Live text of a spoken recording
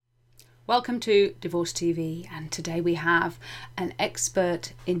Welcome to Divorce TV, and today we have an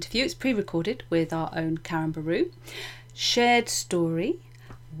expert interview. It's pre-recorded with our own Karen Baru. Shared story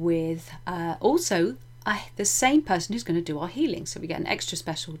with also the same person who's going to do our healing. So we get an extra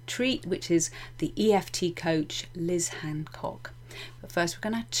special treat, which is the EFT coach, Liz Hancock. But first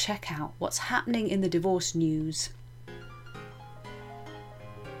we're going to check out what's happening in the divorce news.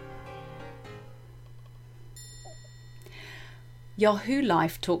 Yahoo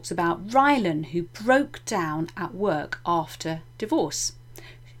Life talks about Rylan, who broke down at work after divorce.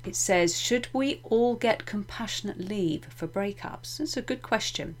 It says, should we all get compassionate leave for breakups? That's a good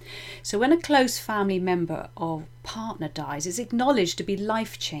question. So when a close family member or partner dies, it's acknowledged to be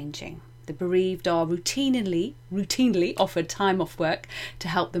life-changing. The bereaved are routinely offered time off work to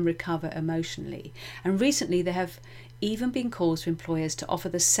help them recover emotionally. And recently there have even been calls for employers to offer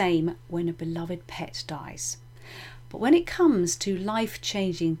the same when a beloved pet dies. But when it comes to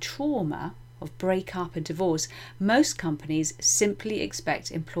life-changing trauma of breakup and divorce, most companies simply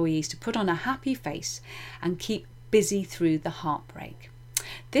expect employees to put on a happy face and keep busy through the heartbreak.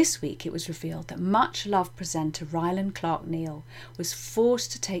 This week it was revealed that much-loved presenter Rylan Clark Neal was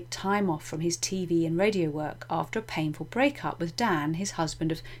forced to take time off from his TV and radio work after a painful breakup with Dan, his husband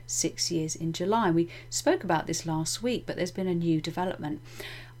of 6 years, in July. We spoke about this last week, but there's been a new development.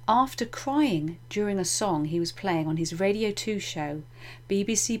 After crying during a song he was playing on his Radio 2 show,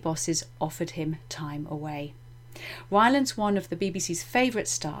 BBC bosses offered him time away. Rylan's one of the BBC's favourite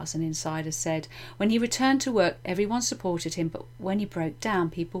stars, and insiders said when he returned to work everyone supported him, but when he broke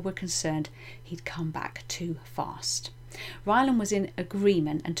down people were concerned he'd come back too fast. Rylan was in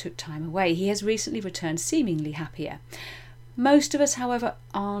agreement and took time away. He has recently returned seemingly happier. Most of us, however,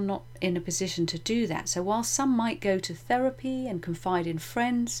 are not in a position to do that. So while some might go to therapy and confide in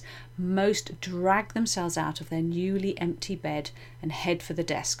friends, most drag themselves out of their newly empty bed and head for the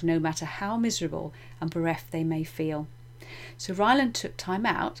desk, no matter how miserable and bereft they may feel. So Rylan took time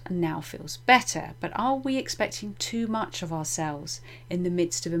out and now feels better. But are we expecting too much of ourselves in the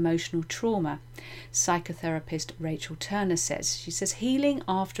midst of emotional trauma? Psychotherapist Rachel Turner says. She says healing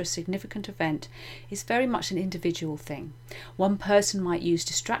after a significant event is very much an individual thing. One person might use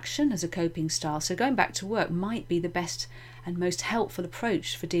distraction as a coping style, so going back to work might be the best and most helpful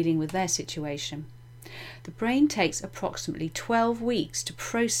approach for dealing with their situation. The brain takes approximately 12 weeks to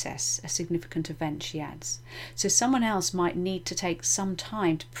process a significant event, she adds. So someone else might need to take some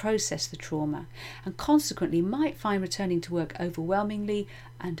time to process the trauma and consequently might find returning to work overwhelmingly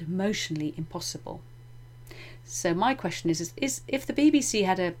and emotionally impossible. So my question is if the BBC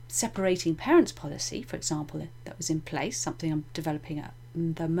had a separating parents policy, for example, that was in place, something I'm developing at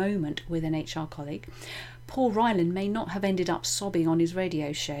the moment with an HR colleague, Paul Rylan may not have ended up sobbing on his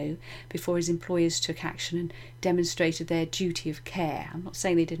radio show before his employers took action and demonstrated their duty of care. I'm not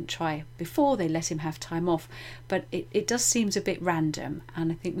saying they didn't try before they let him have time off, but it does seem a bit random,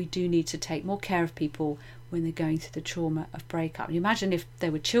 and I think we do need to take more care of people when they're going through the trauma of breakup. You imagine if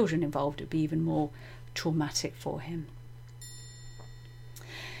there were children involved, it would be even more traumatic for him.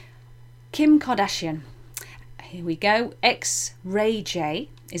 Kim Kardashian. Here we go. Ray J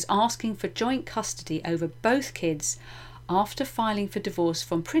is asking for joint custody over both kids after filing for divorce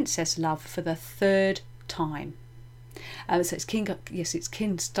from Princess Love for the third time. So it's Kim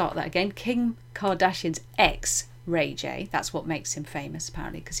Kardashian's ex, Ray J. That's what makes him famous,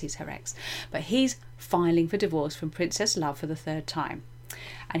 apparently, because he's her ex. But he's filing for divorce from Princess Love for the third time.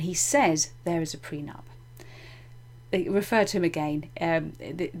 And he says there is a prenup. They refer to him again,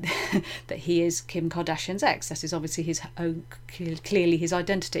 that he is Kim Kardashian's ex. That is obviously his own, clearly his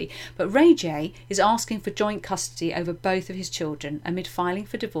identity. But Ray J is asking for joint custody over both of his children amid filing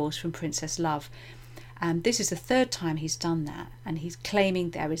for divorce from Princess Love. And this is the third time he's done that, and he's claiming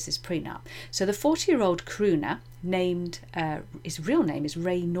there is this prenup. So the 40-year-old crooner, his real name is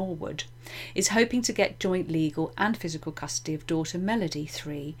Ray Norwood, is hoping to get joint legal and physical custody of daughter Melody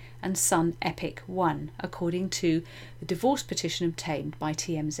 3 and son Epic 1, according to the divorce petition obtained by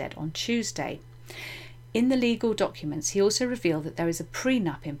TMZ on Tuesday. In the legal documents, he also revealed that there is a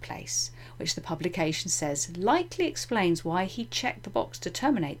prenup in place, which the publication says likely explains why he checked the box to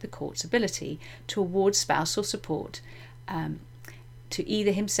terminate the court's ability to award spousal support to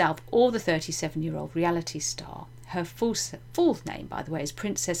either himself or the 37-year-old reality star. Her full name, by the way, is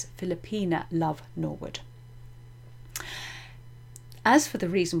Princess Philippina Love Norwood. As for the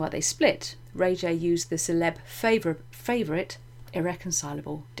reason why they split, Ray J used the celeb favourite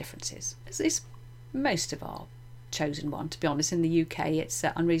irreconcilable differences. It's most of our chosen one, to be honest. In the UK, it's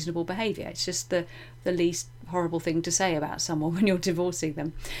unreasonable behaviour. It's just the least horrible thing to say about someone when you're divorcing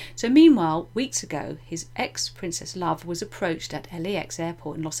them. So meanwhile, weeks ago, his ex, Princess Love, was approached at LAX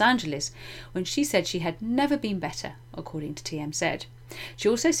airport in Los Angeles when she said she had never been better, according to TMZ. She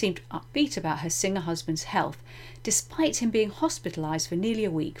also seemed upbeat about her singer husband's health, despite him being hospitalised for nearly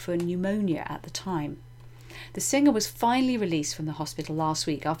a week for pneumonia at the time. The singer was finally released from the hospital last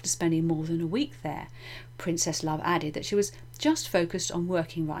week after spending more than a week there. Princess Love added that she was just focused on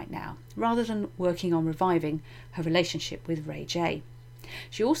working right now, rather than working on reviving her relationship with Ray J.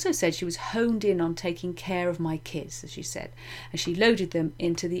 She also said she was honed in on taking care of my kids, as she said, and she loaded them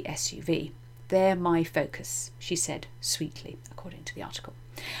into the SUV. They're my focus, she said sweetly, according to the article.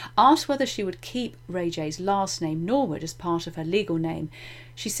 Asked whether she would keep Ray J's last name, Norwood, as part of her legal name,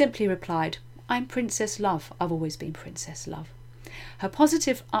 she simply replied, "I'm Princess Love. I've always been Princess Love." Her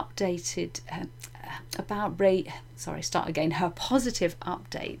positive update about Ray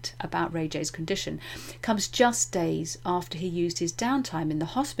J's condition comes just days after he used his downtime in the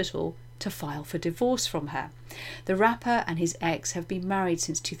hospital to file for divorce from her. The rapper and his ex have been married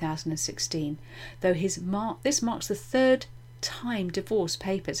since 2016, though this marks the third time divorce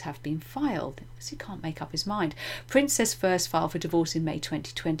papers have been filed, because he can't make up his mind. Princess first filed for divorce in May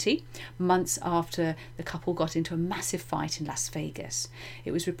 2020, months after the couple got into a massive fight in Las Vegas.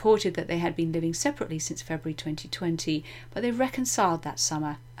 It was reported that they had been living separately since February 2020, but they reconciled that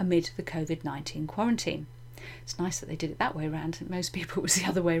summer amid the COVID-19 quarantine. It's nice that they did it that way round. Most people it was the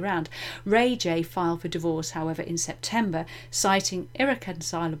other way round. Ray J filed for divorce, however, in September, citing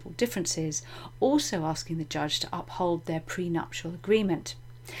irreconcilable differences, also asking the judge to uphold their prenuptial agreement.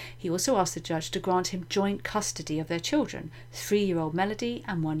 He also asked the judge to grant him joint custody of their children, 3-year-old Melody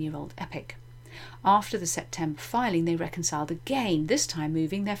and 1-year-old Epic. After the September filing, they reconciled again, this time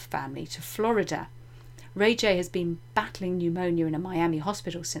moving their family to Florida. Ray J has been battling pneumonia in a Miami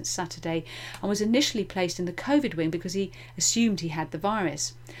hospital since Saturday and was initially placed in the COVID wing because he assumed he had the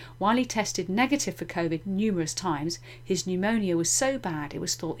virus. While he tested negative for COVID numerous times, his pneumonia was so bad it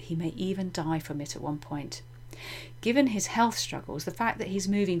was thought he may even die from it at one point. Given his health struggles, the fact that he's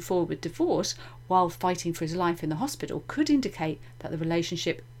moving forward with divorce while fighting for his life in the hospital could indicate that the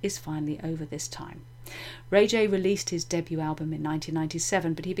relationship is finally over this time. Ray J released his debut album in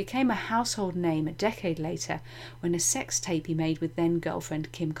 1997, but he became a household name a decade later when a sex tape he made with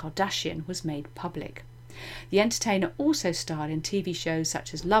then-girlfriend Kim Kardashian was made public. The entertainer also starred in TV shows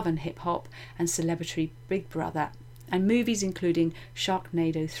such as Love and Hip Hop and Celebrity Big Brother, and movies including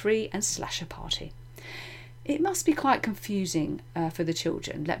Sharknado 3 and Slasher Party. It must be quite confusing for the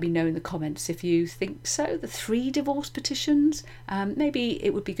children. Let me know in the comments if you think so. The 3 divorce petitions, maybe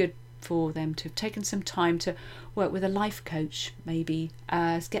it would be good for them to have taken some time to work with a life coach, maybe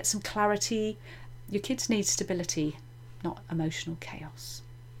get some clarity. Your kids need stability, not emotional chaos.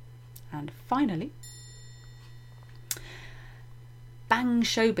 And finally, Bang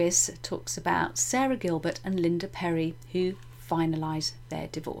Showbiz talks about Sarah Gilbert and Linda Perry, who finalise their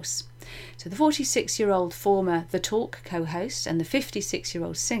divorce. So the 46-year-old former The Talk co-host and the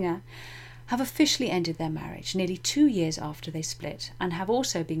 56-year-old singer have officially ended their marriage nearly 2 years after they split, and have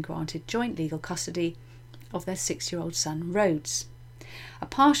also been granted joint legal custody of their 6-year-old son Rhodes. A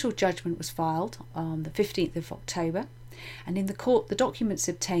partial judgment was filed on the 15th of October, and in the court, the documents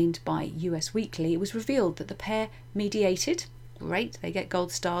obtained by US Weekly, it was revealed that the pair mediated, great, they get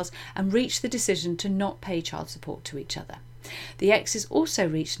gold stars, and reached the decision to not pay child support to each other. The exes also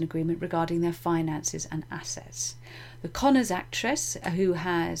reached an agreement regarding their finances and assets. The Connors actress, who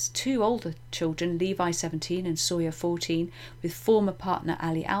has 2 older children, Levi 17 and Sawyer 14, with former partner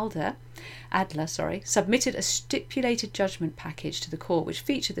Ali Adler, submitted a stipulated judgment package to the court which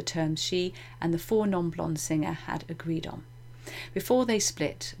featured the terms she and the 4 non-blonde singer had agreed on. Before their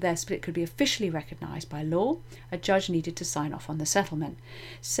split could be officially recognised by law, a judge needed to sign off on the settlement.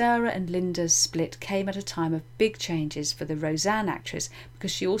 Sarah and Linda's split came at a time of big changes for the Roseanne actress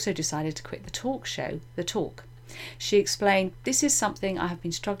because she also decided to quit the talk show, The Talk. She explained, "This is something I have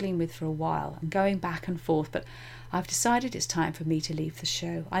been struggling with for a while and going back and forth, but I've decided it's time for me to leave the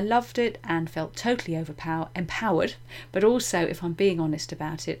show. I loved it and felt totally empowered, but also, if I'm being honest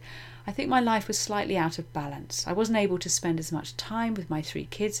about it, I think my life was slightly out of balance. I wasn't able to spend as much time with my 3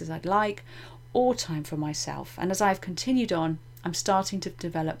 kids as I'd like, or time for myself. And as I've continued on, I'm starting to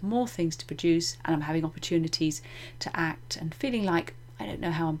develop more things to produce, and I'm having opportunities to act and feeling like I don't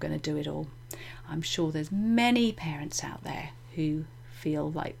know how I'm going to do it all." I'm sure there's many parents out there who feel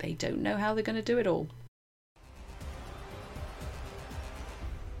like they don't know how they're going to do it all.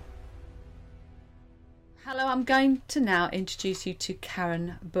 Hello I'm going to now introduce you to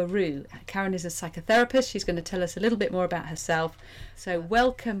Karen Baru. Karen is a psychotherapist. She's going to tell us a little bit more about herself. So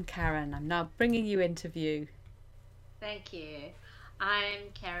welcome, Karen. I'm now bringing you into view. Thank you. I'm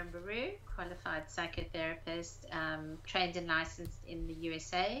Karen Baru, qualified psychotherapist, trained and licensed in the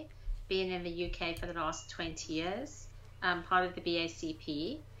USA, been in the UK for the last 20 years, part of the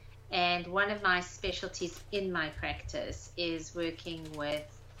BACP. And one of my specialties in my practice is working with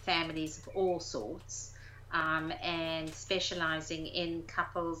families of all sorts, and specializing in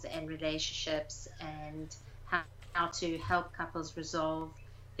couples and relationships and how to help couples resolve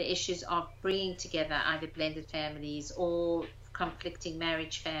the issues of bringing together either blended families or conflicting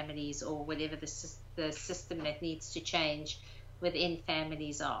marriage families, or whatever the system that needs to change within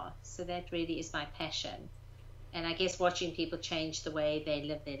families are. So that really is my passion. And I guess watching people change the way they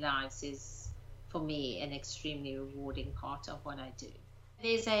live their lives is, for me, an extremely rewarding part of what I do.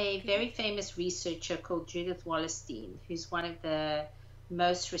 There's a very famous researcher called Judith Wallerstein, who's one of the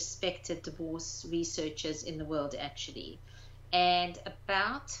most respected divorce researchers in the world, actually. And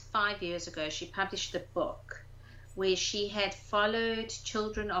about 5 years ago, she published a book where she had followed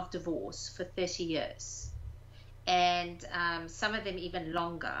children of divorce for 30 years, and some of them even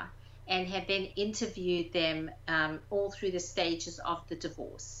longer, and had then interviewed them all through the stages of the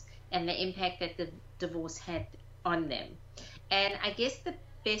divorce and the impact that the divorce had on them. And I guess the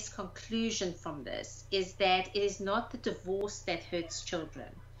best conclusion from this is that it is not the divorce that hurts children,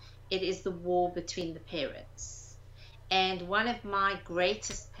 it is the war between the parents. And one of my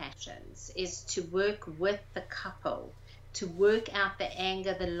greatest passions is to work with the couple, to work out the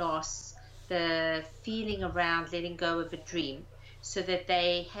anger, the loss, the feeling around letting go of a dream, so that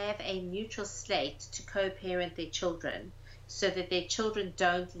they have a neutral slate to co-parent their children, so that their children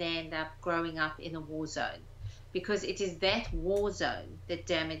don't land up growing up in a war zone, because it is that war zone that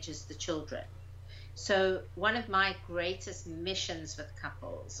damages the children. So one of my greatest missions with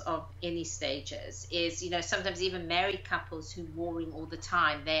couples of any stages is, sometimes even married couples who warring all the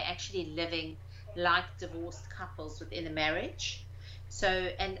time, they're actually living like divorced couples within a marriage. So,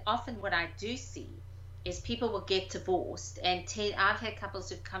 and often what I do see is people will get divorced, and I've had couples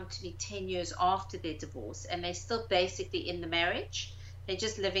who've come to me 10 years after their divorce, and they're still basically in the marriage. They're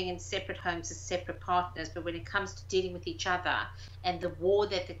just living in separate homes as separate partners, but when it comes to dealing with each other and the war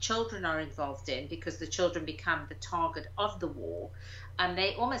that the children are involved in, because the children become the target of the war,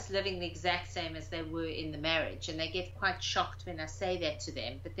 they're almost living the exact same as they were in the marriage, and they get quite shocked when I say that to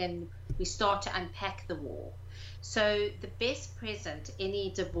them. But then we start to unpack the war. So the best present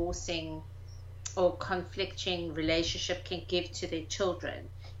any divorcing or conflicting relationship can give to their children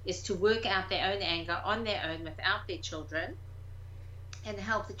is to work out their own anger on their own without their children, and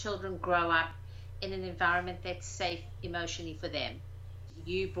help the children grow up in an environment that's safe emotionally for them.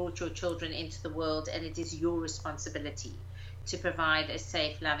 You brought your children into the world, and it is your responsibility to provide a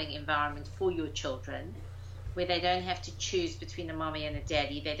safe, loving environment for your children, where they don't have to choose between a mommy and a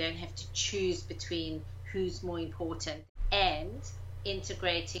daddy. They don't have to choose between who's more important, and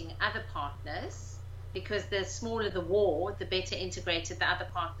integrating other partners, because the smaller the war, the better integrated the other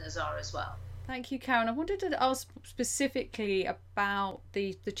partners are as well. Thank you, Karen. I wanted to ask specifically about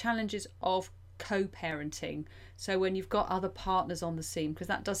the challenges of co-parenting. So when you've got other partners on the scene, because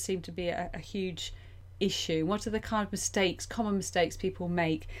that does seem to be a huge issue. What are the kind of common mistakes people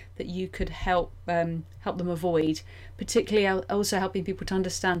make that you could help them avoid, particularly also helping people to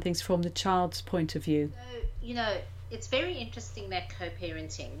understand things from the child's point of view? So, it's very interesting, that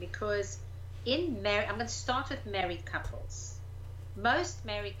co-parenting, because I'm going to start with married couples. Most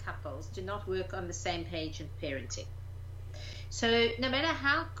married couples do not work on the same page in parenting. So no matter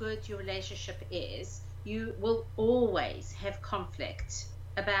how good your relationship is, you will always have conflict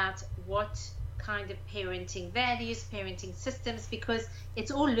about what kind of parenting values, parenting systems, because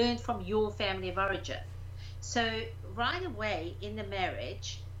it's all learned from your family of origin. So right away in the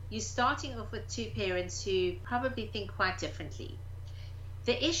marriage, you're starting off with two parents who probably think quite differently.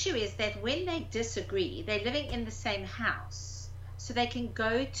 The issue is that when they disagree, they're living in the same house. So they can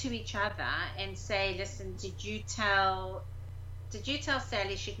go to each other and say, listen, did you tell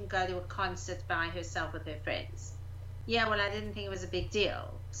Sally she can go to a concert by herself with her friends? Yeah, well, I didn't think it was a big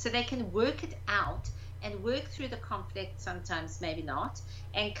deal. So they can work it out and work through the conflict, sometimes maybe not,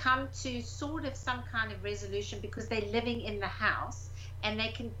 and come to sort of some kind of resolution, because they're living in the house, and they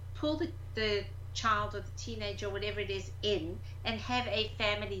can pull the child or the teenager or whatever it is in and have a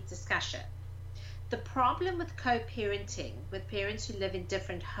family discussion. The problem with co-parenting, with parents who live in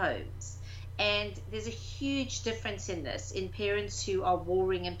different homes, and there's a huge difference in this, in parents who are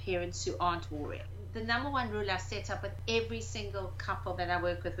warring and parents who aren't warring. the number one rule I set up with every single couple that I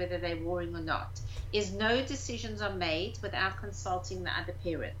work with, whether they're warring or not, is no decisions are made without consulting the other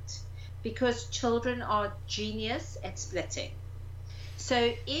parent, because children are genius at splitting.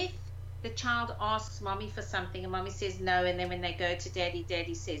 So if the child asks mommy for something and mommy says no, and then when they go to daddy,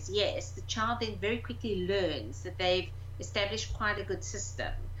 daddy says yes, the child then very quickly learns that they've established quite a good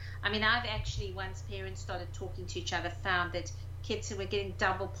system. I mean, I've actually, once parents started talking to each other, found that kids who were getting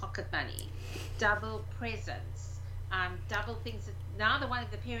double pocket money, double presents, double things that neither one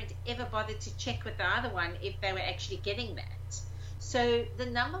of the parents ever bothered to check with the other one if they were actually getting that. So the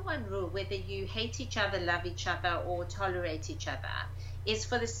number one rule, whether you hate each other, love each other, or tolerate each other, is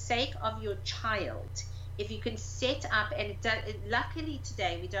for the sake of your child. If you can set up, and luckily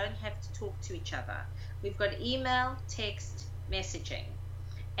today we don't have to talk to each other. We've got email, text, messaging.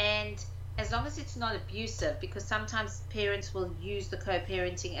 And as long as it's not abusive, because sometimes parents will use the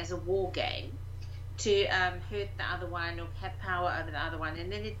co-parenting as a war game to hurt the other one or have power over the other one,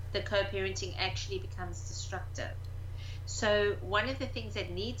 and then the co-parenting actually becomes destructive. So one of the things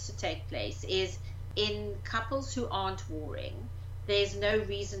that needs to take place is, in couples who aren't warring, there's no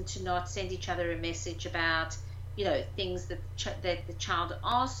reason to not send each other a message about, things that the child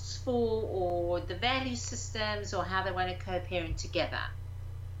asks for, or the value systems, or how they want to co-parent together.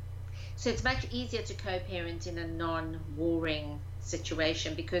 So it's much easier to co-parent in a non-warring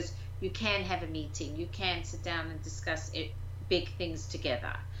situation, because you can have a meeting, you can sit down and discuss big things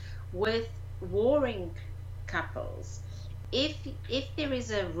together. With warring couples, if there is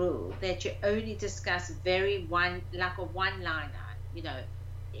a rule that you only discuss like a one-liner,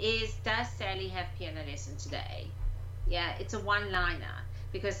 does Sally have piano lesson today? Yeah, it's a one-liner,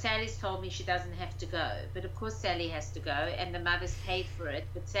 because Sally's told me she doesn't have to go. But of course Sally has to go, and the mother's paid for it.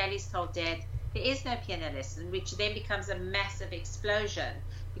 But Sally's told Dad there is no piano lesson, which then becomes a massive explosion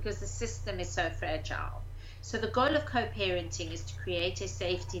because the system is so fragile. So the goal of co-parenting is to create a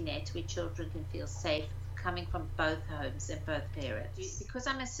safety net where children can feel safe coming from both homes and both parents. Because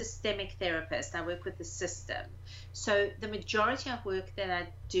I'm a systemic therapist, I work with the system. So the majority of work that I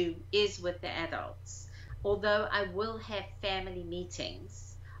do is with the adults, although I will have family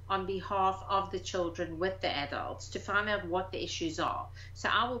meetings on behalf of the children with the adults to find out what the issues are. So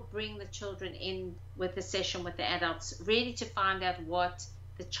I will bring the children in with a session with the adults, really to find out what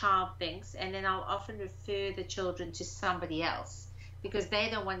the child thinks, and then I'll often refer the children to somebody else, because they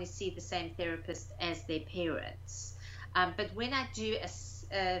don't want to see the same therapist as their parents. But when I do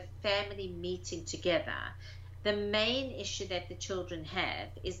a family meeting together, the main issue that the children have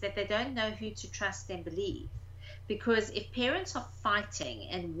is that they don't know who to trust and believe. Because if parents are fighting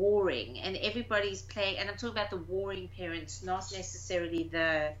and warring and everybody's playing, and I'm talking about the warring parents, not necessarily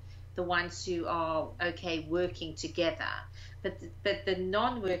the ones who are okay working together, but the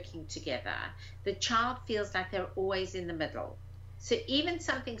non-working together, the child feels like they're always in the middle. So even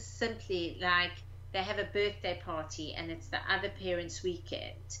something simply like they have a birthday party and it's the other parent's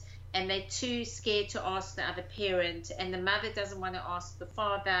weekend, and they're too scared to ask the other parent, and the mother doesn't want to ask the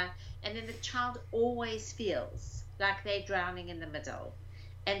father, and then the child always feels like they're drowning in the middle.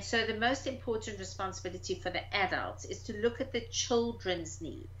 And so the most important responsibility for the adults is to look at the children's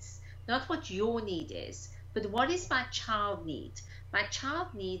needs, not what your need is, but what is my child need? My child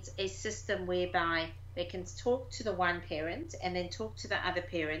needs a system whereby they can talk to the one parent and then talk to the other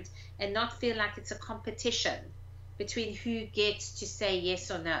parent, and not feel like it's a competition between who gets to say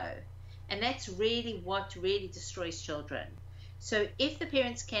yes or no. And that's really what really destroys children. So if the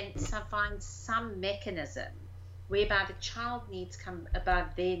parents can find some mechanism whereby the child needs come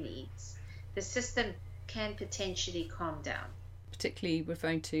above their needs, the system can potentially calm down. Particularly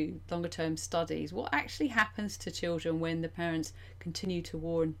referring to longer term studies, what actually happens to children when the parents continue to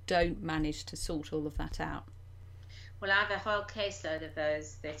war and don't manage to sort all of that out? Well, I have a whole caseload of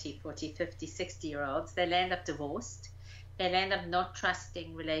those 30, 40, 50, 60-year-olds. They'll end up divorced. They'll end up not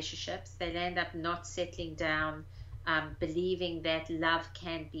trusting relationships. They'll end up not settling down, believing that love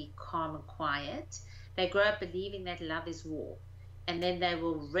can be calm and quiet. They grow up believing that love is war. And then they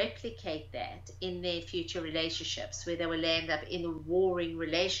will replicate that in their future relationships, where they will end up in warring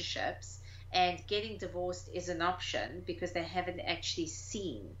relationships, and getting divorced is an option because they haven't actually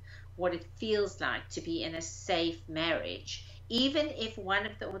seen what it feels like to be in a safe marriage. Even if one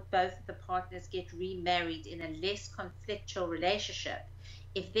of the or both of the partners get remarried in a less conflictual relationship,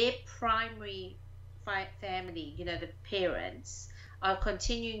 if their primary family, the parents, are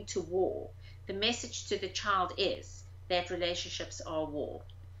continuing to war, the message to the child is that relationships are war.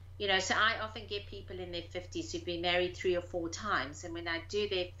 So I often get people in their 50s who've been married 3 or 4 times, and when I do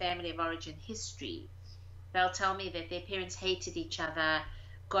their family of origin history, they'll tell me that their parents hated each other,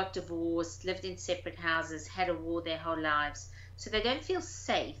 got divorced, lived in separate houses, had a war their whole lives. So they don't feel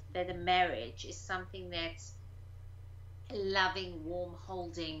safe that a marriage is something that's a loving, warm,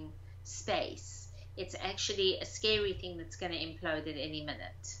 holding space. It's actually a scary thing that's going to implode at any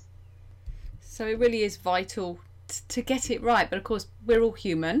minute. So it really is vital to get it right. But of course, we're all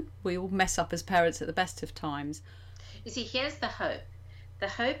human. We all mess up as parents at the best of times. You see, here's the hope. The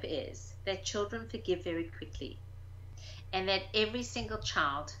hope is that children forgive very quickly, and that every single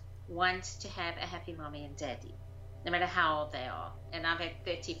child wants to have a happy mommy and daddy, no matter how old they are. And I've had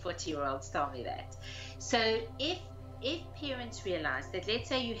 30, 40-year-olds tell me that. So if parents realize that, let's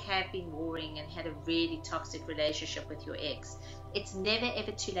say you have been warring and had a really toxic relationship with your ex, it's never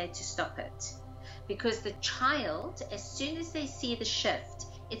ever too late to stop it. Because the child, as soon as they see the shift,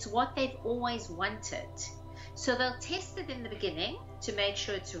 it's what they've always wanted. So they'll test it in the beginning to make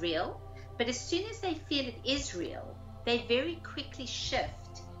sure it's real, but as soon as they feel it is real, they very quickly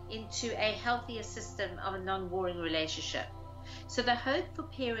shift into a healthier system of a non-warring relationship. So the hope for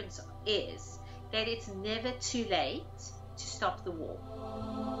parents is that it's never too late to stop the war.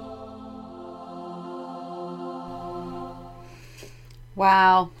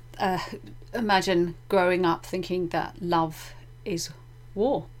 Wow. Imagine growing up thinking that love is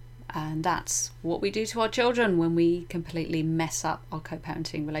war. And that's what we do to our children when we completely mess up our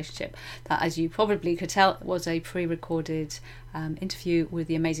co-parenting relationship. That, as you probably could tell, was a pre-recorded interview with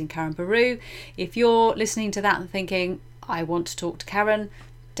the amazing Karen Baru. If you're listening to that and thinking, I want to talk to Karen,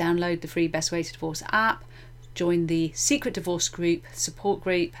 download the free Best Way to Divorce app, join the Secret Divorce Group, support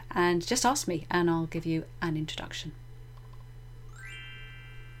group, and just ask me and I'll give you an introduction.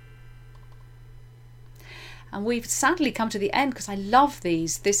 And we've sadly come to the end because I love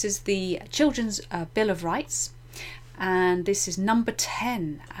these. This is the Children's Bill of Rights. And this is number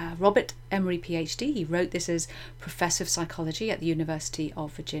 10. Robert Emery, PhD. He wrote this as Professor of Psychology at the University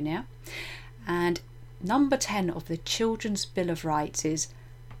of Virginia. And number 10 of the Children's Bill of Rights is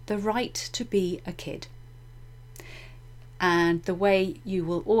the right to be a kid. And the way, you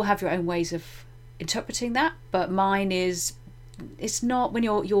will all have your own ways of interpreting that, but mine is, it's not, when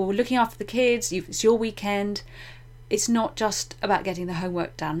you're looking after the kids, it's your weekend, it's not just about getting the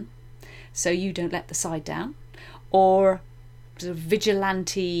homework done so you don't let the side down, or sort of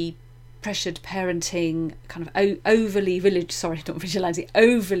vigilante pressured parenting, kind of overly vigilant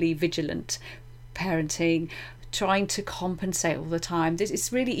parenting, trying to compensate all the time.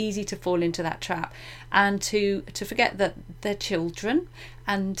 It's really easy to fall into that trap and to forget that they're children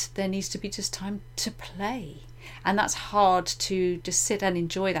and there needs to be just time to play. And that's hard to just sit and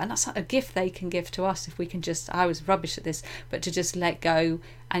enjoy that. And that's a gift they can give to us if we can just, I was rubbish at this, but to just let go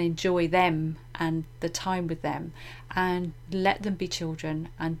and enjoy them and the time with them and let them be children,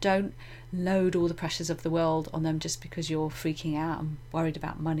 and don't load all the pressures of the world on them just because you're freaking out and worried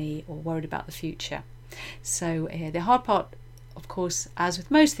about money or worried about the future. So the hard part, of course, as with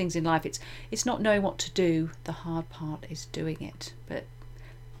most things in life, it's not knowing what to do. The hard part is doing it. But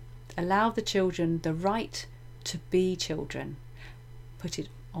allow the children the right to be children. Put it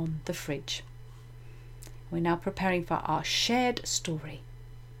on the fridge. We're now preparing for our shared story.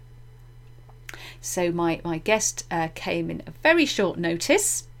 So my guest came in a very short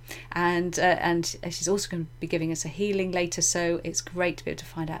notice, and she's also going to be giving us a healing later, so it's great to be able to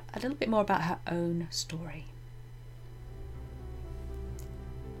find out a little bit more about her own story.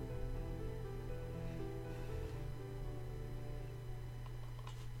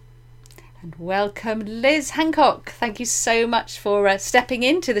 And welcome, Liz Hancock. Thank you so much for stepping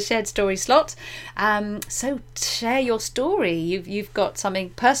into the shared story slot. So share your story. You've got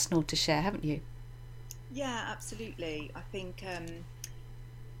something personal to share, haven't you? Yeah, absolutely. I think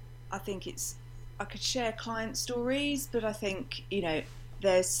it's, I could share client stories, but I think,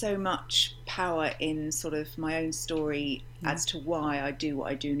 there's so much power in sort of my own story as to why I do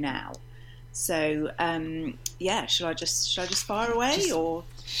what I do now. So shall I just fire away or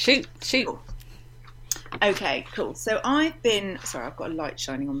shoot? Cool. Okay, cool. So I've got a light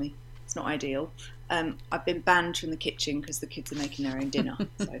shining on me. It's not ideal. I've been banned from the kitchen because the kids are making their own dinner.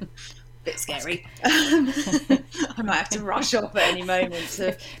 So a bit scary. I might have to rush off at any moment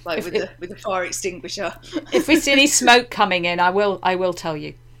to, with the fire extinguisher. If we see any smoke coming in, I will tell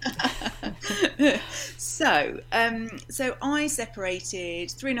you. So I separated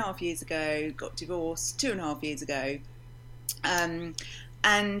 3.5 years ago, got divorced 2.5 years ago,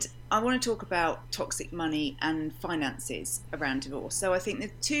 and I want to talk about toxic money and finances around divorce. So I think the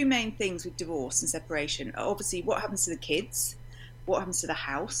two main things with divorce and separation are obviously what happens to the kids, what happens to the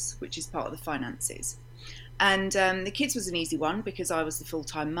house, which is part of the finances. And the kids was an easy one because I was the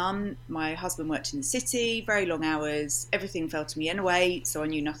full-time mum. My husband worked in the city, very long hours. Everything fell to me anyway, so I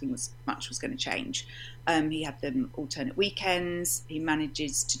knew nothing much was going to change. He had them alternate weekends. He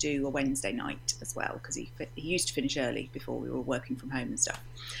manages to do a Wednesday night as well because he used to finish early before we were working from home and stuff.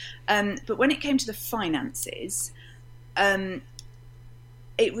 But when it came to the finances,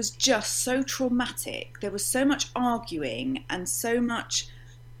 it was just so traumatic. There was so much arguing and so much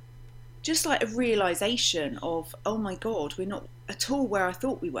just like a realisation of, oh my God, we're not at all where I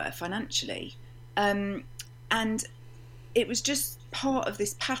thought we were financially. And it was just part of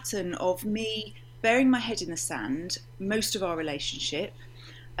this pattern of me burying my head in the sand most of our relationship.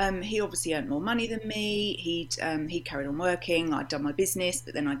 He obviously earned more money than me. He carried on working. I'd done my business,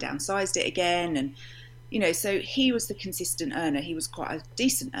 but then I downsized it again. And, you know, so he was the consistent earner. He was quite a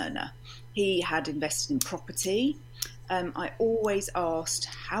decent earner. He had invested in property. I always asked,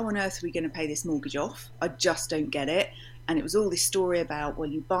 how on earth are we going to pay this mortgage off? I just don't get it. And it was all this story about, well,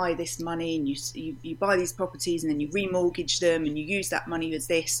 you buy this money and you buy these properties and then you remortgage them and you use that money as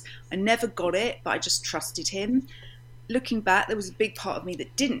this. I never got it, but I just trusted him. Looking back, there was a big part of me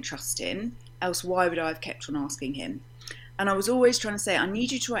that didn't trust him, else why would I have kept on asking him? And I was always trying to say, I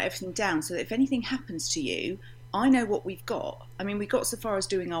need you to write everything down so that if anything happens to you, I know what we've got. I mean, we got so far as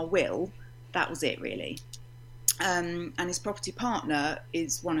doing our will. That was it, really. And his property partner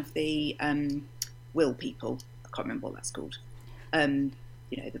is one of the will people. I can't remember what that's called. You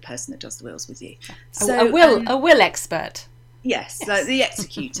know, the person that does the wills with you. So, a will expert. Yes, so the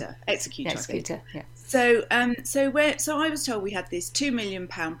executor. Executor, yeah. So I was told we had this £2 million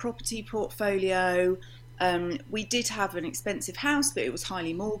property portfolio. We did have an expensive house, but it was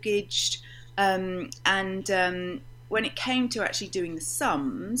highly mortgaged. And when it came to actually doing the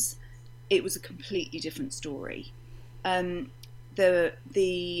sums, it was a completely different story.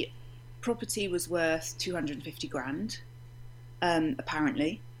 The property was worth 250 grand,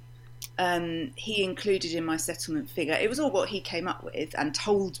 apparently. He included in my settlement figure, it was all what he came up with and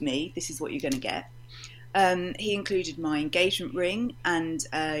told me, this is what you're going to get. He included my engagement ring and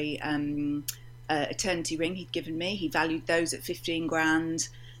a eternity ring he'd given me. He valued those at 15 grand.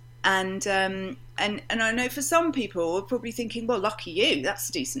 And I know for some people are probably thinking, well, lucky you, that's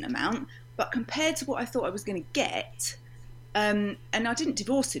a decent amount. But compared to what I thought I was going to get, and I didn't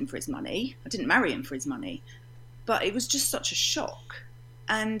divorce him for his money, I didn't marry him for his money, but it was just such a shock.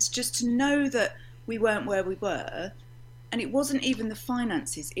 And just to know that we weren't where we were, and it wasn't even the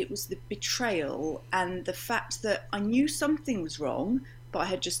finances, it was the betrayal and the fact that I knew something was wrong, but I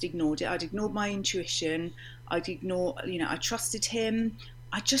had just ignored it. I'd ignored my intuition. I trusted him.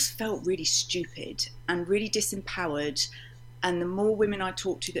 I just felt really stupid and really disempowered. And the more women I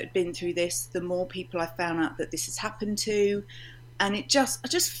talked to that had been through this, the more people I found out that this has happened to. And I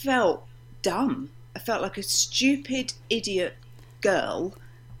just felt dumb. I felt like a stupid, idiot girl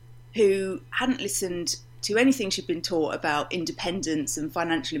who hadn't listened to anything she'd been taught about independence and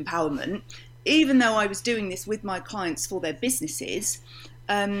financial empowerment, even though I was doing this with my clients for their businesses.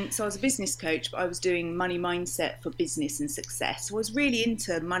 So I was a business coach, but I was doing money mindset for business and success. So I was really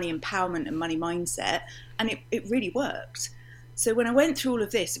into money empowerment and money mindset, and it really worked. So when I went through all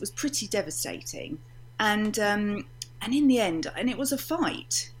of this, it was pretty devastating. And in the end, and it was a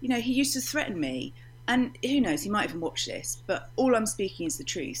fight. You know, he used to threaten me. And who knows, he might even watch this, but all I'm speaking is the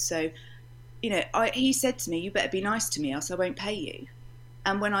truth. So, you know, he said to me, you better be nice to me, else I won't pay you.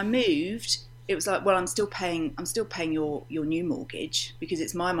 And when I moved, it was like, well, I'm still paying your new mortgage because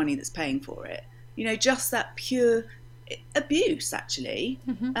it's my money that's paying for it. You know, just that pure abuse, actually.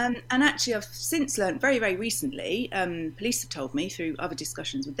 Mm-hmm. And actually, I've since learned very, very recently, police have told me through other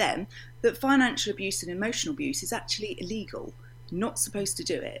discussions with them, that financial abuse and emotional abuse is actually illegal. Not supposed to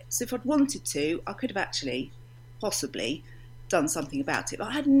do it. So if I'd wanted to, I could have actually possibly done something about it. But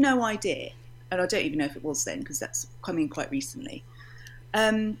I had no idea. And I don't even know if it was then, because that's coming quite recently.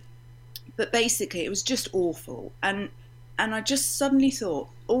 But basically, it was just awful. And I just suddenly thought,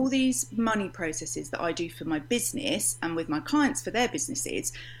 all these money processes that I do for my business and with my clients for their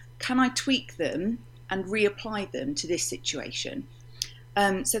businesses, can I tweak them and reapply them to this situation?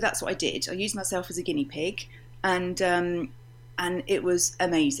 So that's what I did. I used myself as a guinea pig, and it was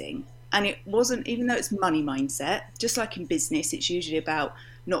amazing. And it wasn't, even though it's money mindset, just like in business, it's usually about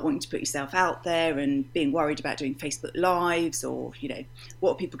not wanting to put yourself out there and being worried about doing Facebook Lives or, you know,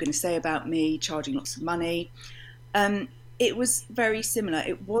 what are people going to say about me, charging lots of money. It was very similar.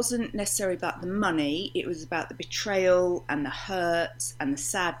 It wasn't necessarily about the money. It was about the betrayal and the hurt and the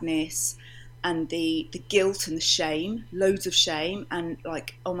sadness and the guilt and the shame, loads of shame. And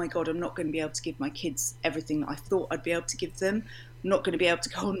like, oh my God, I'm not going to be able to give my kids everything that I thought I'd be able to give them. not going to be able to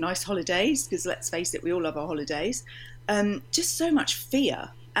go on nice holidays, because let's face it, we all love our holidays. Just so much fear,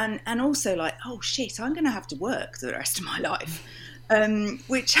 and also like, oh shit, I'm going to have to work the rest of my life,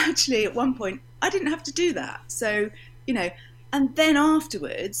 which actually at one point I didn't have to do that. So, you know, and then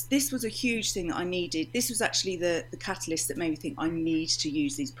afterwards, this was a huge thing that I needed. This was actually the catalyst that made me think I need to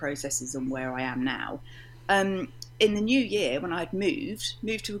use these processes on where I am now. In the new year, when I had moved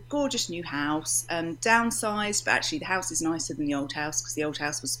to a gorgeous new house, downsized, but actually the house is nicer than the old house, because the old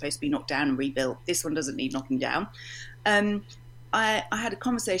house was supposed to be knocked down and rebuilt. This one doesn't need knocking down. I had a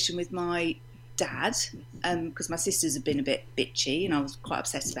conversation with my dad, because my sisters had been a bit bitchy and I was quite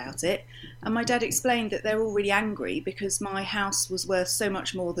obsessed about it. And my dad explained that they're all really angry because my house was worth so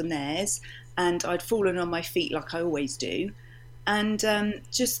much more than theirs, and I'd fallen on my feet like I always do. And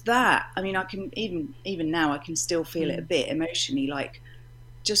just that, I mean, I can even now I can still feel it a bit emotionally. Like,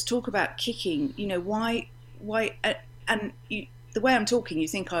 just talk about kicking. You know, why? And the way I'm talking, you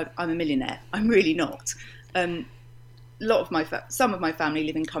think I'm a millionaire. I'm really not. Some of my family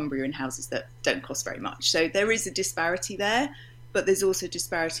live in Cumbria in houses that don't cost very much. So there is a disparity there, but there's also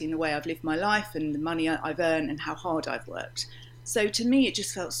disparity in the way I've lived my life and the money I've earned and how hard I've worked. So to me, it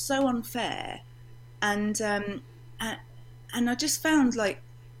just felt so unfair, and I just found like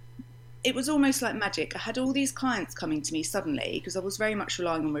it was almost like magic. I had all these clients coming to me suddenly, because I was very much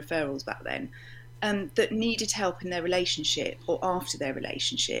relying on referrals back then, that needed help in their relationship or after their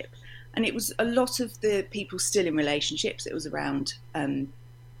relationship. And it was a lot of the people still in relationships. It was around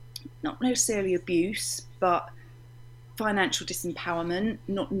not necessarily abuse, but financial disempowerment,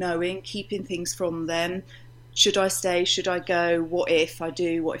 not knowing, keeping things from them. Should I stay? Should I go? What if I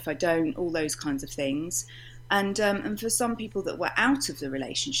do? What if I don't? All those kinds of things. And for some people that were out of the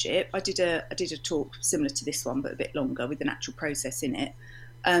relationship, I did a talk similar to this one, but a bit longer, with an actual process in it,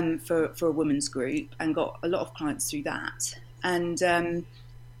 for a women's group, and got a lot of clients through that. And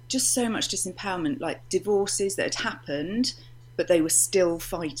just so much disempowerment, like divorces that had happened, but they were still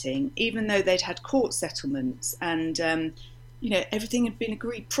fighting, even though they'd had court settlements and everything had been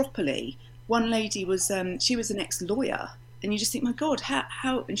agreed properly. One lady was she was an ex-lawyer. And you just think, my God,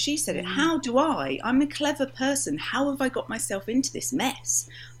 how? And she said it, how do I'm a clever person. How have I got myself into this mess?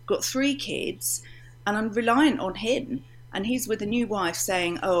 I've got 3 kids and I'm reliant on him. And he's with a new wife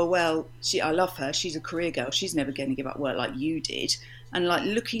saying, oh, well, I love her. She's a career girl. She's never going to give up work like you did. And like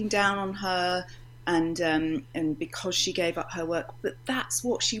looking down on her and because she gave up her work. But that's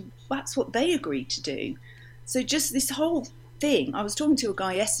what they agreed to do. So just this whole thing. I was talking to a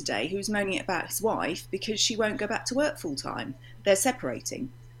guy yesterday who was moaning about his wife because she won't go back to work full time. They're separating,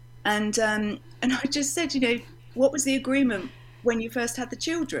 and I just said, what was the agreement when you first had the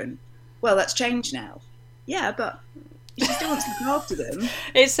children? Well, that's changed now. Yeah, but she still wants to look after them.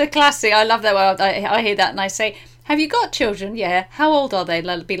 It's a classic. I love that. Well, I hear that and I say, have you got children? Yeah. How old are they?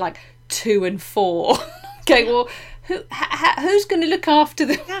 They'll be like 2 and 4. Okay, well, who's going to look after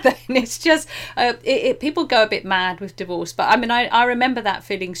them? Yeah. Then it's just people go a bit mad with divorce. But I mean, I remember that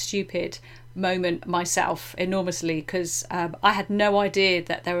feeling stupid moment myself enormously, because I had no idea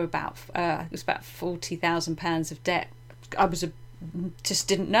that there were about it was about £40,000 of debt. Just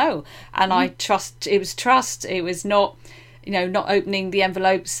didn't know, and it was trust. It was not. Not opening the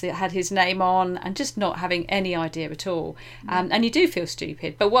envelopes that had his name on, and just not having any idea at all. And you do feel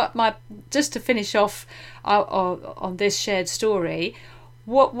stupid. But just to finish off on this shared story,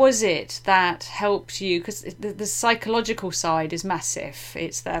 what was it that helped you? Because the psychological side is massive.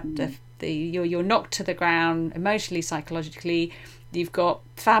 It's you're knocked to the ground emotionally, psychologically. You've got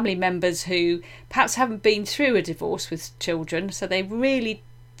family members who perhaps haven't been through a divorce with children, so they really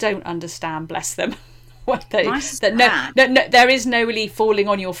don't understand, bless them. There is no really falling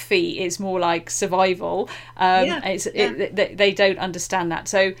on your feet. It's more like survival. They don't understand that.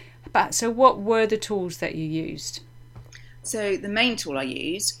 So what were the tools that you used? So the main tool I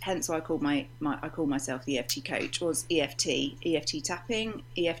used, hence why I call myself the EFT coach, was EFT tapping.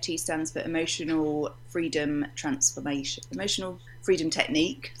 EFT stands for Emotional Freedom Transformation, Emotional Freedom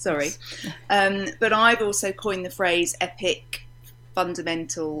Technique. Sorry, but I've also coined the phrase Epic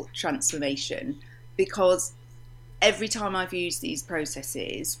Fundamental Transformation, because every time I've used these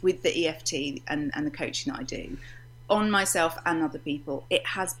processes with the EFT and the coaching that I do on myself and other people, it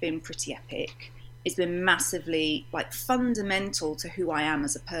has been pretty epic. It's been massively fundamental to who I am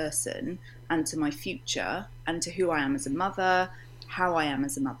as a person and to my future and to who I am as a mother, how I am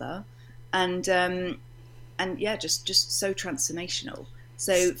as a mother, and just so transformational.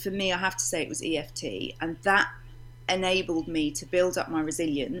 So for me, I have to say it was EFT, and that enabled me to build up my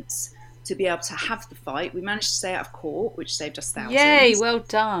resilience to be able to have the fight. We managed to stay out of court, which saved us thousands. Yay, well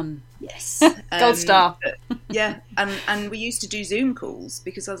done. Yes. Gold star. Yeah, and we used to do Zoom calls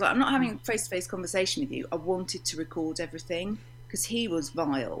because I was like, I'm not having a face-to-face conversation with you. I wanted to record everything because he was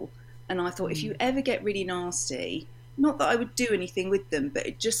vile. And I thought, if you ever get really nasty, not that I would do anything with them, but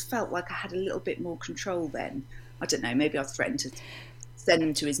it just felt like I had a little bit more control then. I don't know, maybe I threatened to send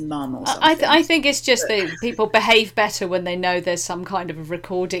him to his mum or something. I think it's just that people behave better when they know there's some kind of a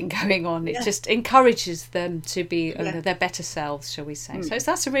recording going on. It just encourages them to be their better selves, shall we say. So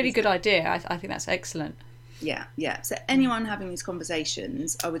that's a really good idea. I think that's excellent. Yeah. So anyone having these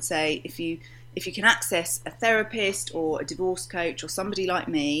conversations, I would say if you can access a therapist or a divorce coach or somebody like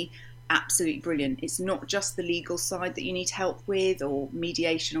me, absolutely brilliant. It's not just the legal side that you need help with or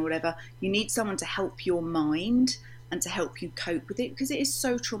mediation or whatever. You need someone to help your mind and to help you cope with it because it is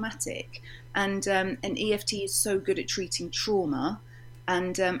so traumatic. And EFT is so good at treating trauma,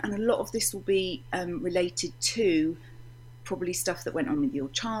 and a lot of this will be related to probably stuff that went on with your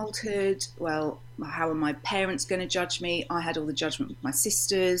childhood. Well, how are my parents going to judge me? I had all the judgment with my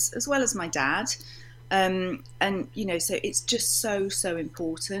sisters as well as my dad. And, so it's just so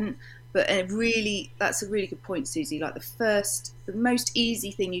important. But really, that's a really good point, Susie. Like the most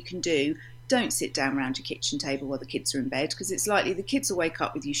easy thing you can do, don't sit down around your kitchen table while the kids are in bed because it's likely the kids will wake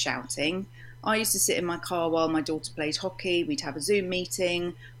up with you shouting. I used to sit in my car while my daughter played hockey. We'd have a Zoom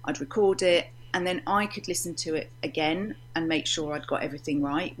meeting. I'd record it. And then I could listen to it again and make sure I'd got everything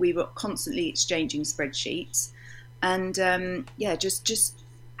right. We were constantly exchanging spreadsheets. And, just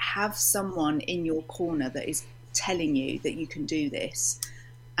have someone in your corner that is telling you that you can do this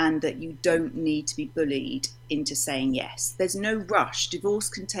and that you don't need to be bullied into saying yes. There's no rush. Divorce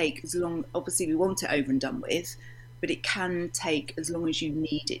can take as long, obviously we want it over and done with, but it can take as long as you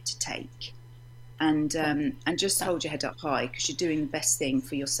need it to take. And just hold your head up high because you're doing the best thing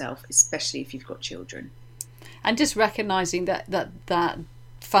for yourself, especially if you've got children. And just recognising that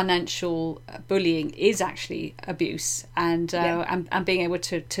financial bullying is actually abuse, and being able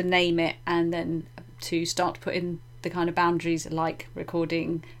to name it and then to start to put in the kind of boundaries like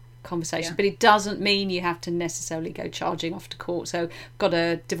recording conversation. But it doesn't mean you have to necessarily go charging off to court. So got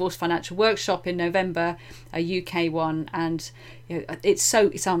a divorce financial workshop in November, a UK one, and it's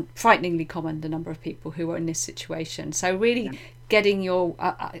frighteningly common, the number of people who are in this situation. So really getting your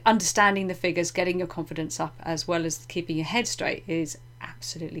understanding the figures, getting your confidence up as well as keeping your head straight is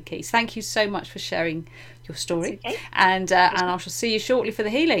absolutely key. So thank you so much for sharing your story. Okay. And I shall see you shortly for the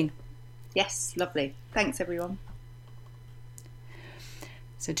healing. Yes, lovely. Thanks everyone.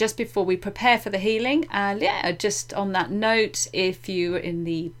 So just before we prepare for the healing, just on that note, if you're in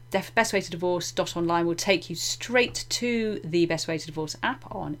the Best Way to Divorce .online will take you straight to the Best Way to Divorce app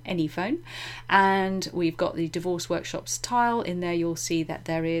on any phone. And we've got the divorce workshops tile in there. You'll see that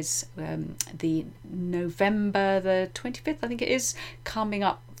there is the November the 25th, I think it is, coming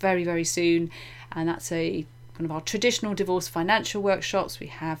up very, very soon. And that's one of our traditional divorce financial workshops. We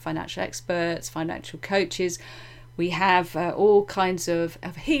have financial experts, financial coaches. We have all kinds of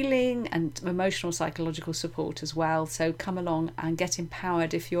healing and emotional psychological support as well. So come along and get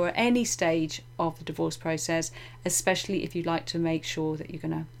empowered if you're at any stage of the divorce process, especially if you'd like to make sure that you're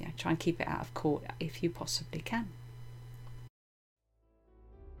going to try and keep it out of court if you possibly can.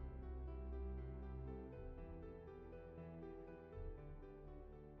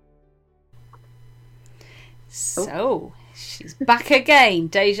 So she's back again,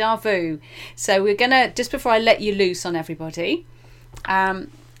 deja vu. So we're gonna, just before I let you loose on everybody,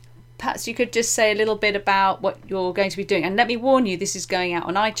 perhaps you could just say a little bit about what you're going to be doing. And let me warn you, this is going out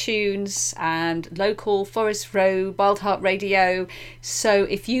on iTunes and local, Forest Road, Wild Heart Radio. So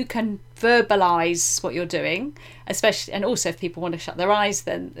if you can verbalise what you're doing, especially, and also if people want to shut their eyes,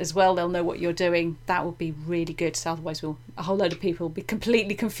 then as well they'll know what you're doing. That would be really good. So otherwise, a whole load of people will be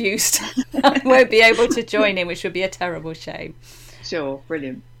completely confused and won't be able to join in, which would be a terrible shame. Sure,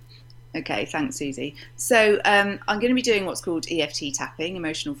 brilliant. Okay, thanks, Susie. So I'm going to be doing what's called EFT tapping,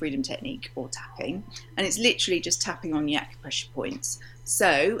 Emotional Freedom Technique, or tapping, and it's literally just tapping on the acupressure points.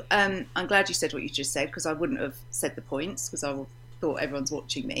 So I'm glad you said what you just said, because I wouldn't have said the points because I thought everyone's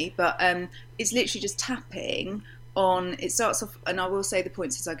watching me, but it's literally just tapping on. It starts off, and I will say the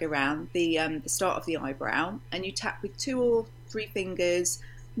points as I go around, the start of the eyebrow, and you tap with 2 or 3 fingers.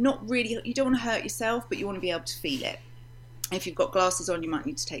 Not really, you don't want to hurt yourself, but you want to be able to feel it. If you've got glasses on, you might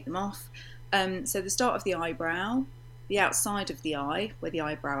need to take them off. So the start of the eyebrow, the outside of the eye, where the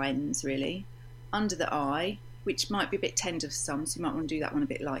eyebrow ends really, under the eye, which might be a bit tender for some, so you might want to do that one a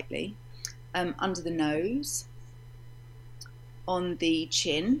bit lightly. Under the nose, on the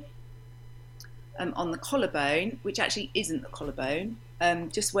chin, on the collarbone, which actually isn't the collarbone,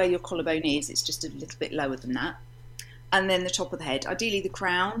 just where your collarbone is, it's just a little bit lower than that. And then the top of the head, ideally the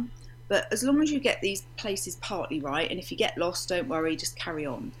crown, But as long as you get these places partly right, and if you get lost, don't worry, just carry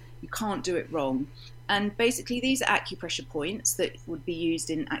on. You can't do it wrong. And basically these are acupressure points that would be used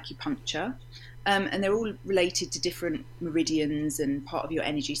in acupuncture. And they're all related to different meridians and part of your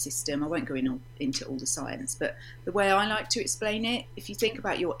energy system. I won't go into all the science, but the way I like to explain it, if you think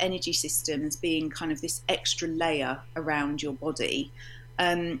about your energy system as being kind of this extra layer around your body,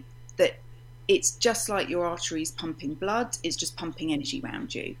 that it's just like your arteries pumping blood, it's just pumping energy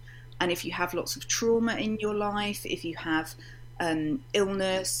around you. And if you have lots of trauma in your life, if you have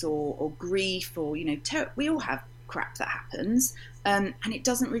illness or grief, or, we all have crap that happens, and it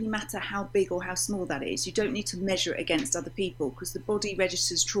doesn't really matter how big or how small that is. You don't need to measure it against other people, because the body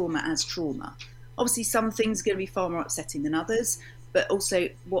registers trauma as trauma. Obviously some things are going to be far more upsetting than others, but also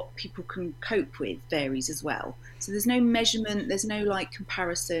what people can cope with varies as well. So there's no measurement, there's no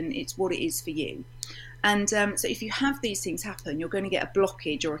comparison, it's what it is for you. And so if you have these things happen, you're going to get a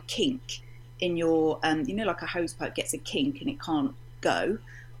blockage or a kink in your, like a hose pipe gets a kink and it can't go.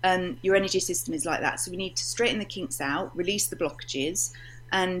 Your energy system is like that. So we need to straighten the kinks out, release the blockages,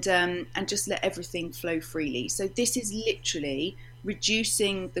 and just let everything flow freely. So this is literally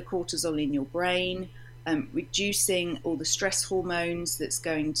reducing the cortisol in your brain, reducing all the stress hormones that's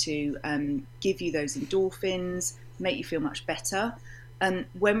going to give you those endorphins, make you feel much better.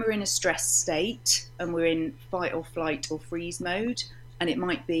 When we're in a stress state and we're in fight or flight or freeze mode, and it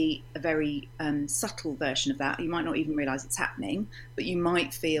might be a very subtle version of that. You might not even realise it's happening, but you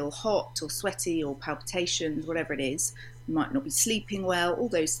might feel hot or sweaty or palpitations, whatever it is. You might not be sleeping well, all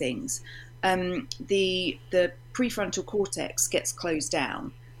those things. The prefrontal cortex gets closed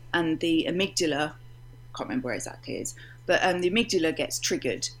down, and the amygdala, I can't remember where exactly it is, but the amygdala gets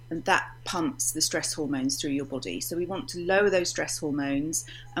triggered, and that pumps the stress hormones through your body. So we want to lower those stress hormones,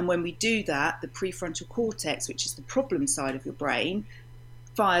 and when we do that, the prefrontal cortex, which is the problem side of your brain,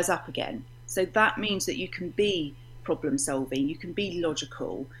 fires up again. So that means that you can be problem solving, you can be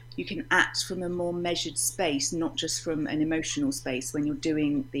logical, you can act from a more measured space, not just from an emotional space when you're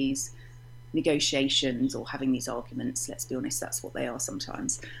doing these negotiations or having these arguments. Let's be honest, that's what they are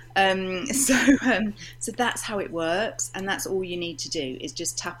sometimes. So that's how it works, and that's all you need to do is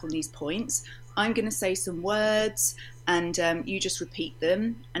just tap on these points. I'm going to say some words, and you just repeat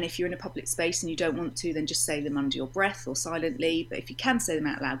them. And if you're in a public space and you don't want to, then just say them under your breath or silently. But if you can say them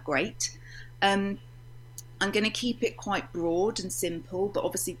out loud, great. I'm going to keep it quite broad and simple, but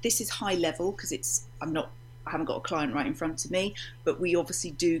obviously this is high level because I haven't got a client right in front of me, but we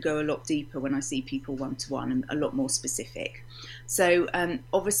obviously do go a lot deeper when I see people one-to-one and a lot more specific. So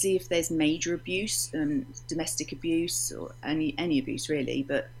obviously if there's major abuse, domestic abuse, or any abuse really,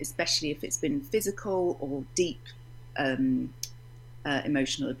 but especially if it's been physical or deep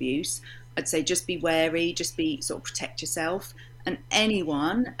emotional abuse, I'd say just be wary, just protect yourself. And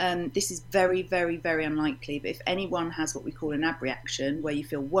anyone, this is very, very, very unlikely, but if anyone has what we call an abreaction, where you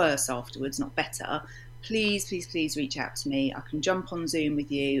feel worse afterwards, not better, please, please, please reach out to me. I can jump on Zoom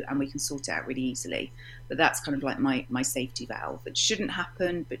with you and we can sort it out really easily. But that's kind of like my safety valve. It shouldn't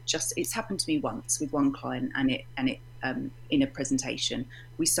happen, but it's happened to me once with one client, and it in a presentation,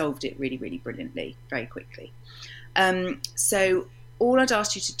 we solved it really, really brilliantly, very quickly. So all I'd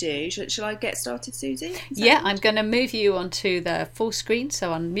ask you to do, shall I get started, Susie? Yeah, I'm going to move you onto the full screen,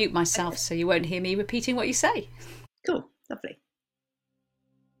 so I'll mute myself so you won't hear me repeating what you say. Cool, lovely.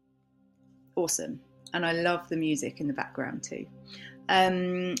 Awesome. And I love the music in the background too.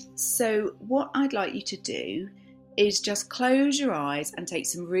 So what I'd like you to do is just close your eyes and take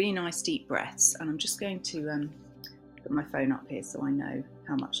some really nice deep breaths. And I'm just going to put my phone up here so I know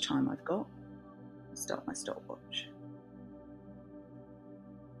how much time I've got. Start my stopwatch.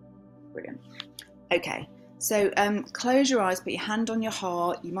 Brilliant. Okay, so close your eyes, put your hand on your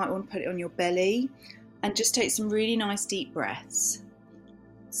heart. You might want to put it on your belly and just take some really nice deep breaths.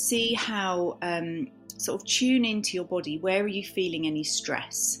 See how sort of tune into your body. Where are you feeling any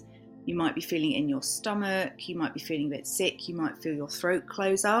stress? You might be feeling it in your stomach, you might be feeling a bit sick, you might feel your throat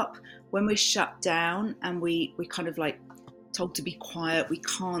close up. When we're shut down and we're kind of like told to be quiet, we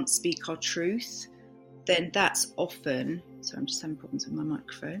can't speak our truth, then that's often, so I'm just having problems with my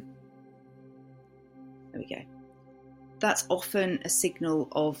microphone. There we go. That's often a signal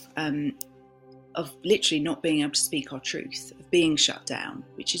of literally not being able to speak our truth, of being shut down,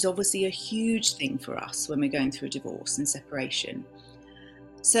 which is obviously a huge thing for us when we're going through a divorce and separation.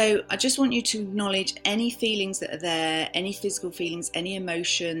 So I just want you to acknowledge any feelings that are there, any physical feelings, any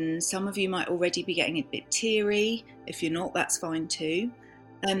emotions. Some of you might already be getting a bit teary. If you're not, that's fine too.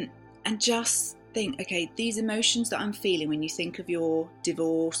 And just think, okay, these emotions that I'm feeling when you think of your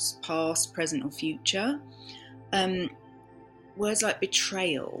divorce, past, present or future, words like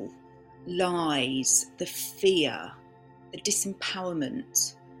betrayal, lies, the fear, the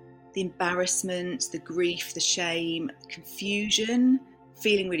disempowerment, the embarrassment, the grief, the shame, confusion,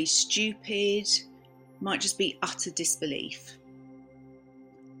 feeling really stupid, might just be utter disbelief.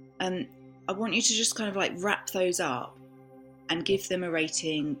 I want you to just kind of like wrap those up and give them a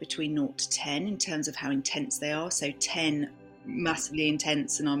rating between 0 to 10 in terms of how intense they are. So 10, massively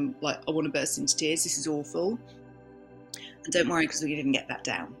intense, and I'm like, I want to burst into tears, this is awful. And don't worry, because we're going to get that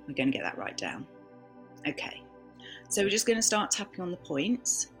down. We're going to get that right down. Okay, so we're just going to start tapping on the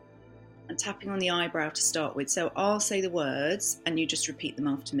points and tapping on the eyebrow to start with. So I'll say the words and you just repeat them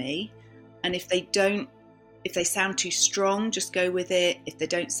after me. And if they sound too strong, just go with it. If they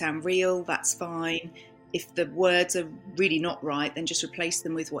don't sound real, that's fine. If the words are really not right, then just replace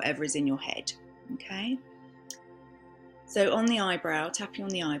them with whatever is in your head. Okay? So on the eyebrow, tapping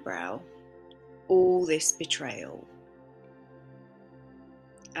on the eyebrow, all this betrayal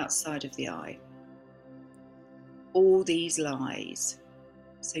outside of the eye. All these lies.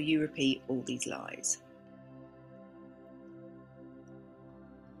 So you repeat all these lies.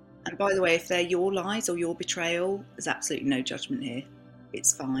 And by the way, if they're your lies or your betrayal, there's absolutely no judgment here.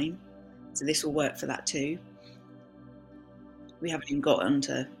 It's fine. So this will work for that too. We haven't even got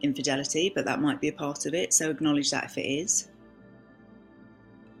onto infidelity, but that might be a part of it. So acknowledge that if it is.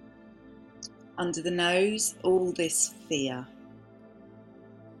 Under the nose, all this fear.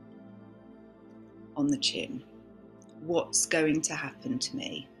 On the chin. What's going to happen to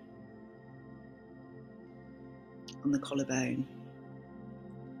me? On the collarbone.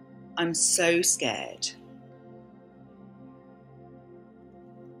 I'm so scared.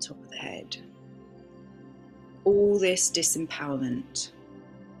 Top of the head. All this disempowerment.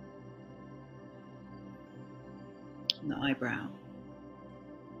 On the eyebrow.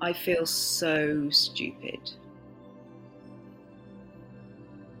 I feel so stupid.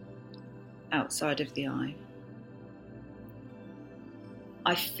 Outside of the eye.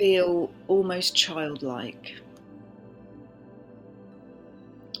 I feel almost childlike.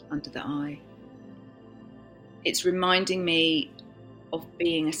 Under the eye. It's reminding me of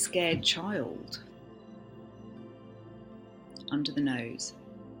being a scared child. Under the nose.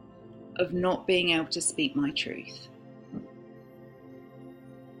 Of not being able to speak my truth.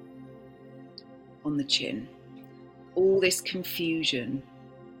 On the chin. All this confusion.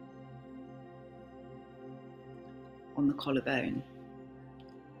 On the collarbone.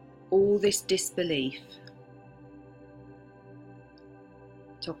 All this disbelief.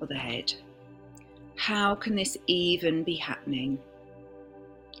 Top of the head. How can this even be happening?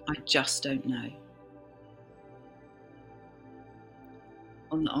 I just don't know.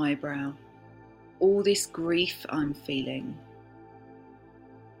 On the eyebrow. All this grief I'm feeling.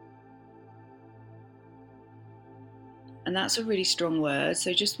 And that's a really strong word.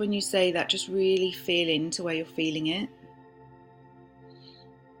 So just when you say that, just really feel into where you're feeling it.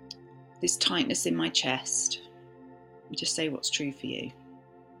 This tightness in my chest. Just say what's true for you.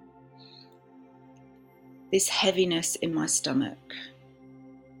 This heaviness in my stomach.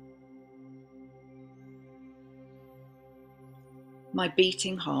 My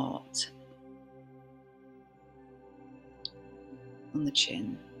beating heart. On the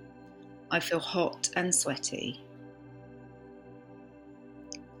chin. I feel hot and sweaty.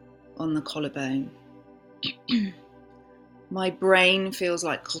 On the collarbone. My brain feels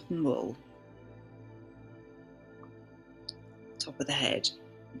like cotton wool. Top of the head.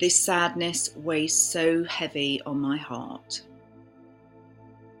 This sadness weighs so heavy on my heart.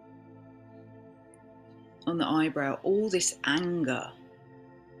 On the eyebrow, all this anger.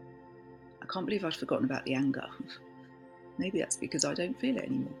 I can't believe I'd forgotten about the anger. Maybe that's because I don't feel it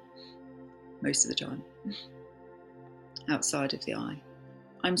anymore. Most of the time. Outside of the eye.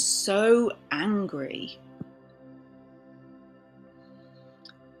 I'm so angry.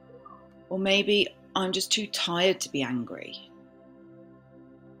 Or maybe I'm just too tired to be angry.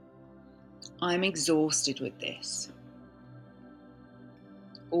 I'm exhausted with this.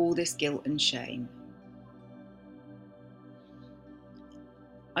 All this guilt and shame.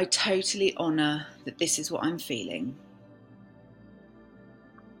 I totally honour that this is what I'm feeling.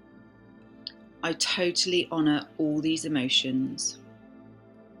 I totally honour all these emotions.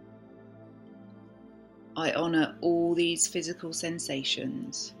 I honour all these physical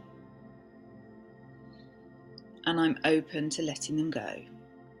sensations. And I'm open to letting them go.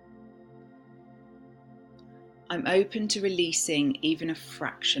 I'm open to releasing even a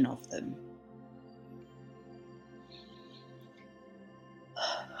fraction of them.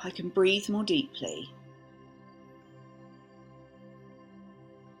 I can breathe more deeply.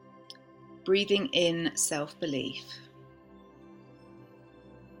 Breathing in self-belief.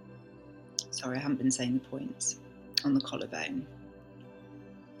 Sorry, I haven't been saying the points. On the collarbone.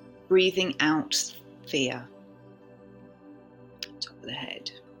 Breathing out fear. Top of the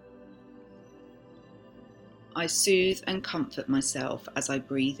head. I soothe and comfort myself as I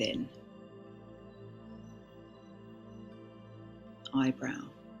breathe in. Eyebrow.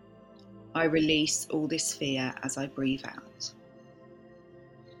 I release all this fear as I breathe out.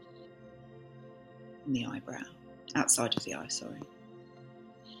 And the eyebrow. Outside of the eye, sorry.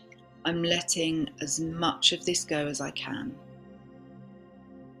 I'm letting as much of this go as I can.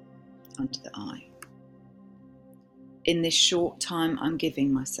 Under the eye. In this short time I'm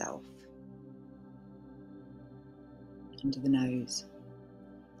giving myself. Under the nose.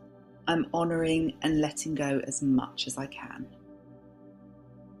 I'm honouring and letting go as much as I can.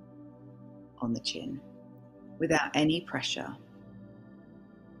 On the chin. Without any pressure.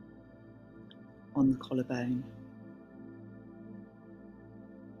 On the collarbone.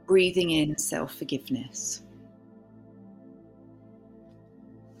 Breathing in self-forgiveness.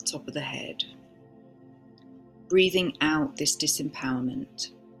 Top of the head. Breathing out this disempowerment.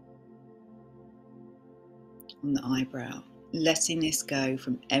 On the eyebrow, letting this go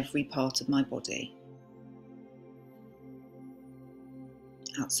from every part of my body.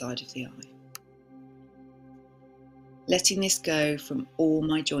 Outside of the eye. Letting this go from all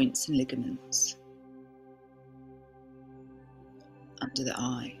my joints and ligaments. Under the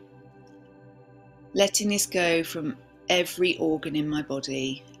eye. Letting this go from every organ in my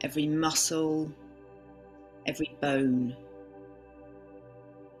body, every muscle, every bone.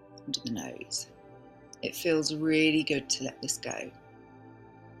 Under the nose. It feels really good to let this go.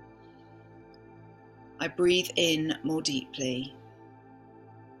 I breathe in more deeply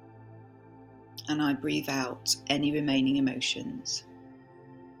and I breathe out any remaining emotions.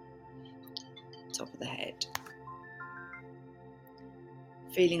 Top of the head.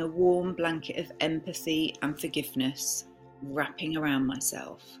 Feeling a warm blanket of empathy and forgiveness wrapping around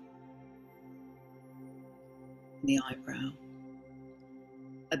myself. The eyebrow.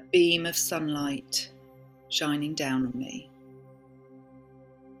 A beam of sunlight shining down on me.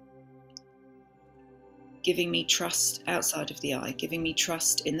 Giving me trust outside of the eye, giving me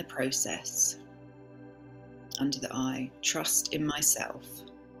trust in the process. Under the eye, trust in myself.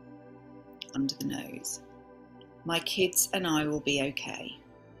 Under the nose. My kids and I will be okay.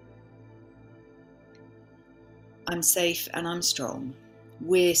 I'm safe and I'm strong.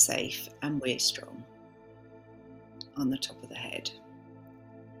 We're safe and we're strong. On the top of the head.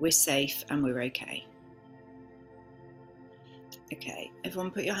 We're safe and we're okay. Okay,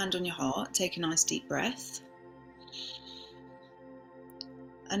 everyone put your hand on your heart, take a nice deep breath.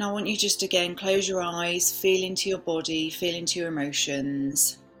 And I want you just again, close your eyes, feel into your body, feel into your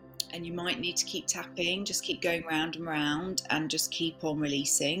emotions. And you might need to keep tapping, just keep going round and round and just keep on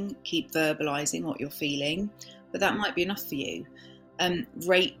releasing, keep verbalising what you're feeling. But that might be enough for you.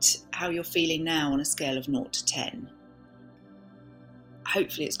 Rate how you're feeling now on a scale of 0 to 10.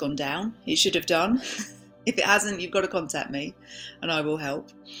 Hopefully it's gone down. It should have done. If it hasn't, you've got to contact me and I will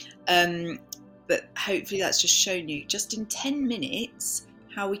help. But hopefully that's just shown you, just in 10 minutes,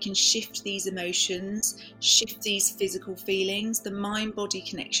 how we can shift these emotions, shift these physical feelings. The mind-body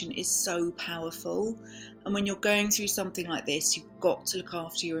connection is so powerful. And when you're going through something like this, you've got to look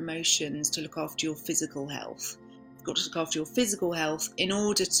after your emotions, to look after your physical health. You've got to look after your physical health in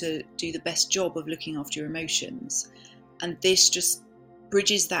order to do the best job of looking after your emotions. And this just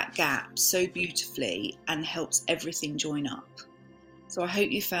bridges that gap so beautifully and helps everything join up. So I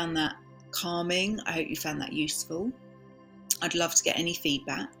hope you found that calming. I hope you found that useful. I'd love to get any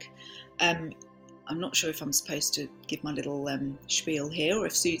feedback. I'm not sure if I'm supposed to give my little spiel here or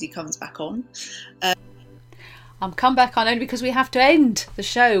if Susie comes back on. I'm come back on only because we have to end the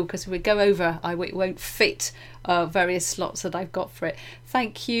show because we go over. It won't fit various slots that I've got for it.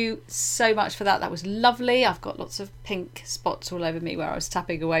 Thank you so much for that. That was lovely. I've got lots of pink spots all over me where I was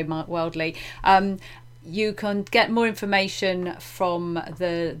tapping away wildly. You can get more information from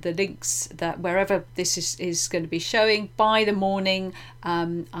the links that wherever this is going to be showing by the morning.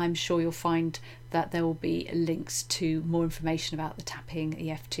 I'm sure you'll find that there will be links to more information about the tapping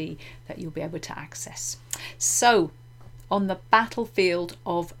EFT that you'll be able to access. So, on the battlefield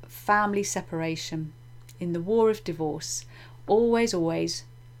of family separation, in the war of divorce, always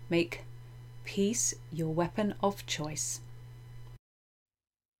make peace your weapon of choice.